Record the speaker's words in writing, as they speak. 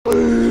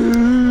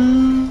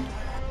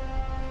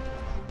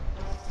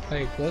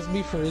Like, let's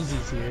be for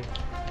Izzy's here.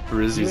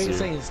 Rizzy's You ain't here.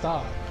 saying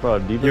stop. Bro,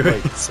 deep You like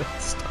ain't saying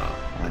stop.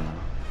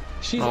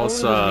 She's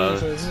Also, older than me,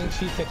 so isn't like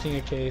she's catching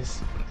a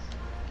case.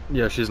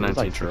 Yeah, she's 19,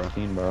 like Churro.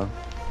 16, bro.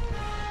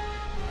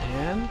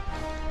 And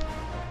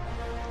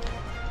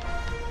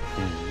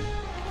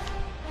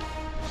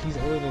she's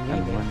older than me.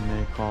 And when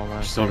they call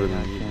us, She's older than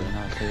I you,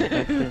 cannot say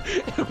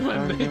that.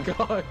 When they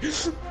call.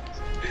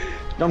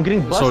 I'm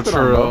getting So busted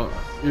on, Churro, bro.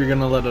 you're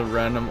gonna let a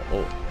random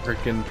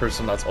freaking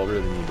person that's older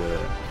than you do it.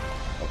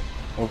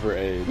 Over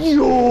age.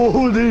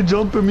 Yo, they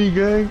jumping me,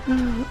 gang.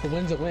 A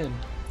win's a win.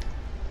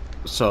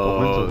 So,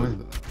 win's a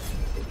win.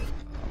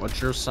 what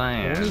you're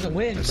saying win's a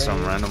win, is some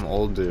bro. random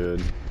old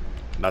dude.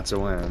 That's a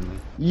win.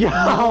 Yo,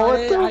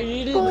 what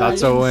the fuck?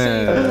 That's a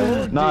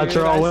win. Nah,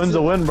 Churro, win's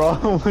a win,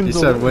 bro. He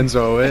said win's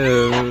a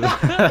win.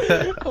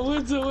 A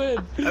win's a win.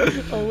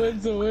 A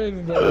win's a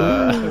win, bro.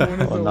 A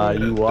win is Oh, a nah,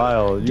 win. you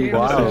wild. You Game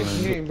wild.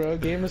 respects game, bro.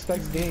 Game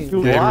respects game.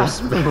 You Game wild,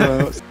 respect. bro.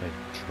 Hey,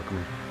 Churro, come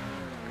here.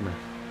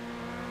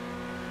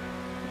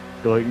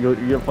 Go, you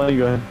get funny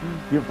gun.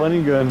 You get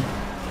funny gun.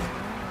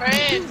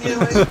 Friend,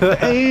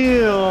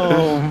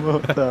 Damn!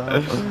 What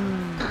the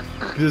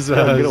hell? Get his Yo,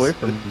 ass. get away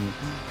from me.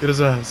 Get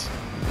his ass.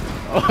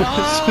 Oh,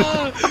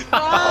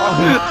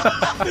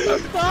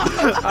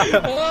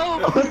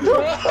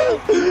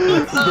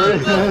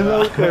 Brandon,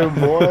 okay,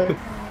 boy.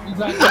 He's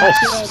back on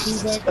track.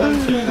 He's back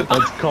on track.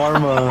 That's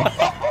karma.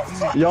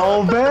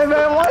 Yo, baby,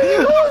 why you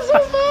going so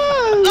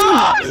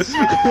fast?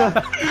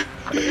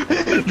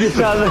 Get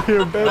out of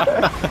here, baby.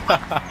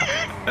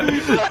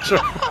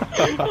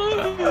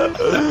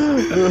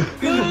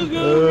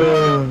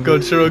 Go,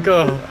 Churro,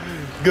 go.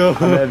 Go.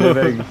 I made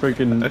Vivek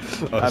freaking.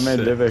 Oh, I made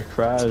shit. Vivek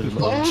crash,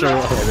 bro.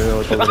 Churro.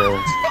 With the little.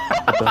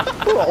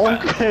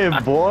 Okay,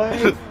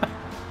 boy.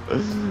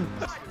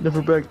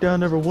 Never back down,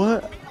 never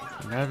what?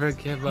 Never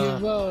give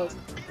Give up.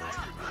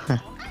 up.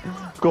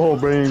 Go,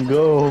 brain,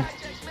 go.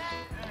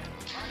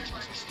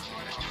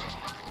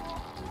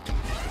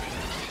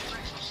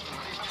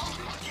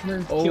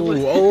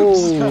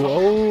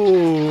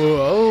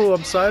 Oh,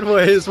 I'm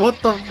sideways.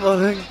 What the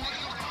fuck?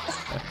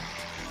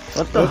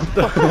 What the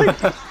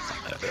fuck?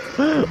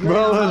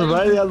 Bro, it's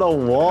right on the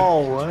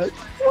wall, what?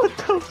 What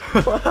the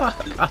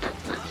fuck?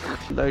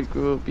 Like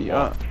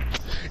Utopia.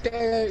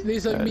 They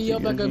suck me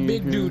up like a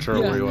big dude. Sure,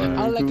 where you Yeah. at?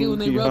 I like it when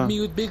they rub me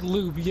with big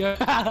lube. Yeah.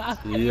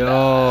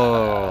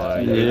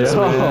 Yo. Yo, that's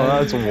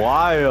wild. That's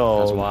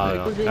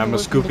wild. I'm gonna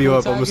scoop you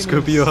up. I'm gonna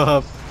scoop you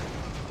up.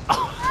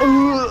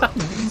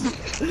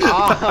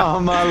 Ah,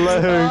 my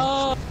leg.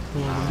 Oh.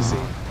 Let me see.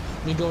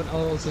 Let me go in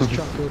Ellis's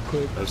truck real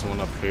quick. There's one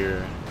up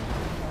here.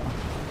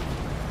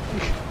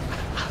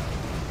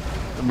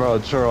 Bro,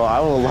 Churro, I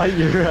will light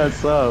your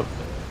ass up.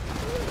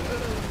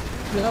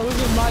 That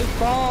wasn't my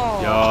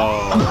fault. Yo.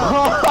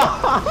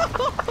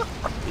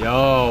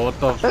 Yo, what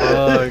the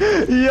fuck?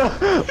 Yo,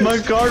 my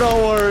car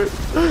don't work.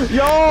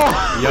 Yo!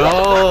 Yo.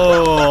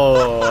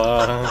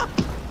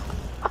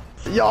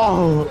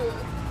 Yo!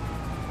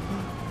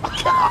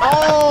 Oh!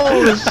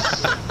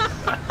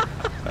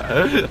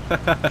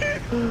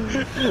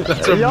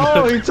 That's a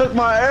Yo, he took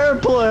my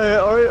airplane.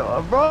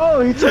 Or,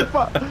 bro, he took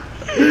my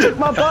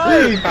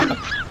bike.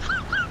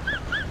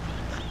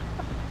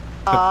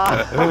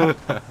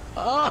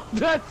 Oh,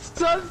 that's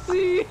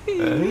sussy.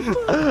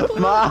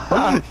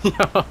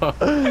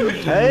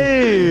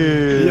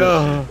 Hey.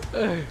 Yo.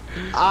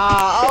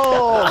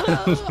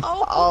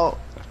 Oh.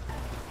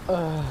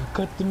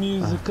 Cut the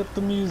music. Cut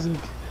the music.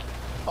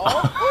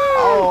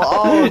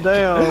 Oh,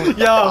 damn.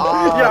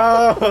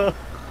 Yo.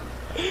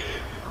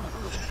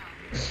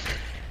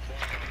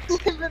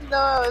 even though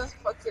I was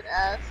fucking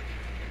ass.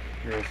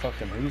 You're a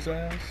fucking whose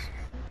ass?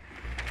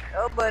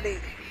 Nobody.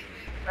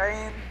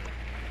 Brian.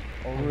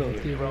 Oh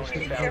really?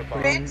 Your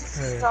brains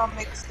is all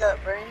mixed up,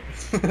 Brian.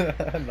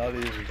 Not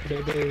even.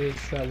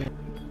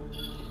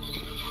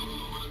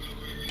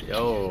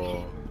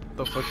 Yo, what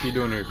the fuck you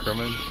doing here,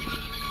 Kermit?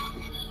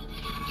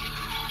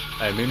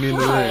 Hey, meet me in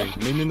the ring.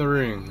 Meet me in the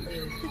ring.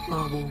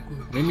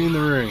 Meet me in the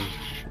ring.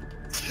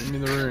 Meet me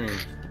in the ring.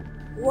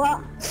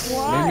 What?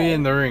 Meet me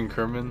in the ring,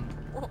 Kermit.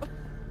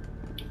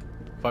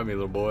 Fight me,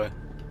 little boy.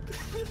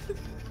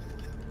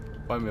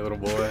 Fight me, little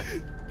boy.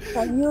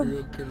 Can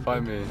you?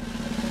 Fight me.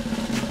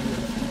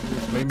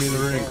 Meet me in the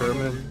ring,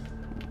 Kermit.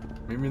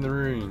 Meet me in the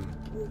ring.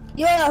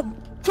 Yeah,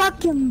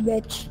 fucking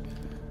bitch.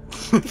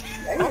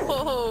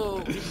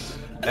 Oh.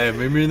 Hey,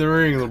 meet me in the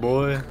ring, little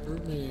boy.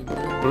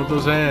 Put up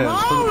those hands.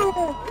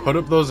 No! Put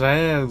up those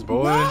hands,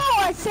 boy. No,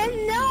 I said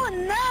no,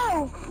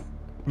 no.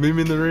 Meet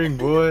me in the ring,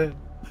 boy.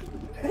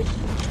 Oh,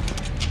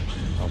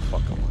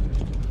 fuck him.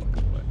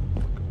 Fuck away.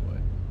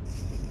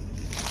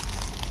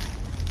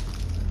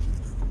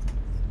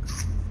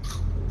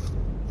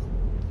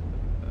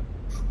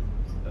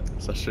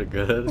 Is that shit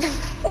good?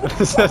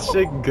 Is that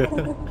shit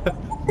good?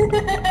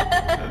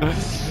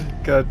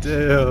 God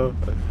damn.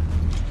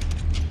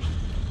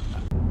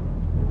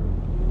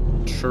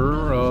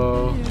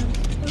 Churro.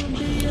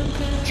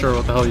 Churro,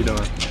 what the hell are you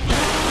doing?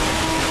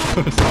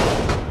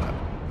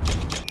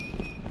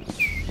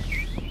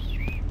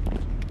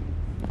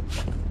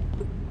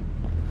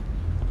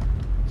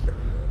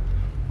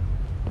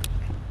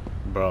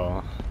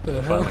 Bro.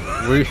 The hell?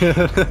 We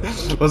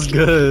what's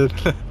good?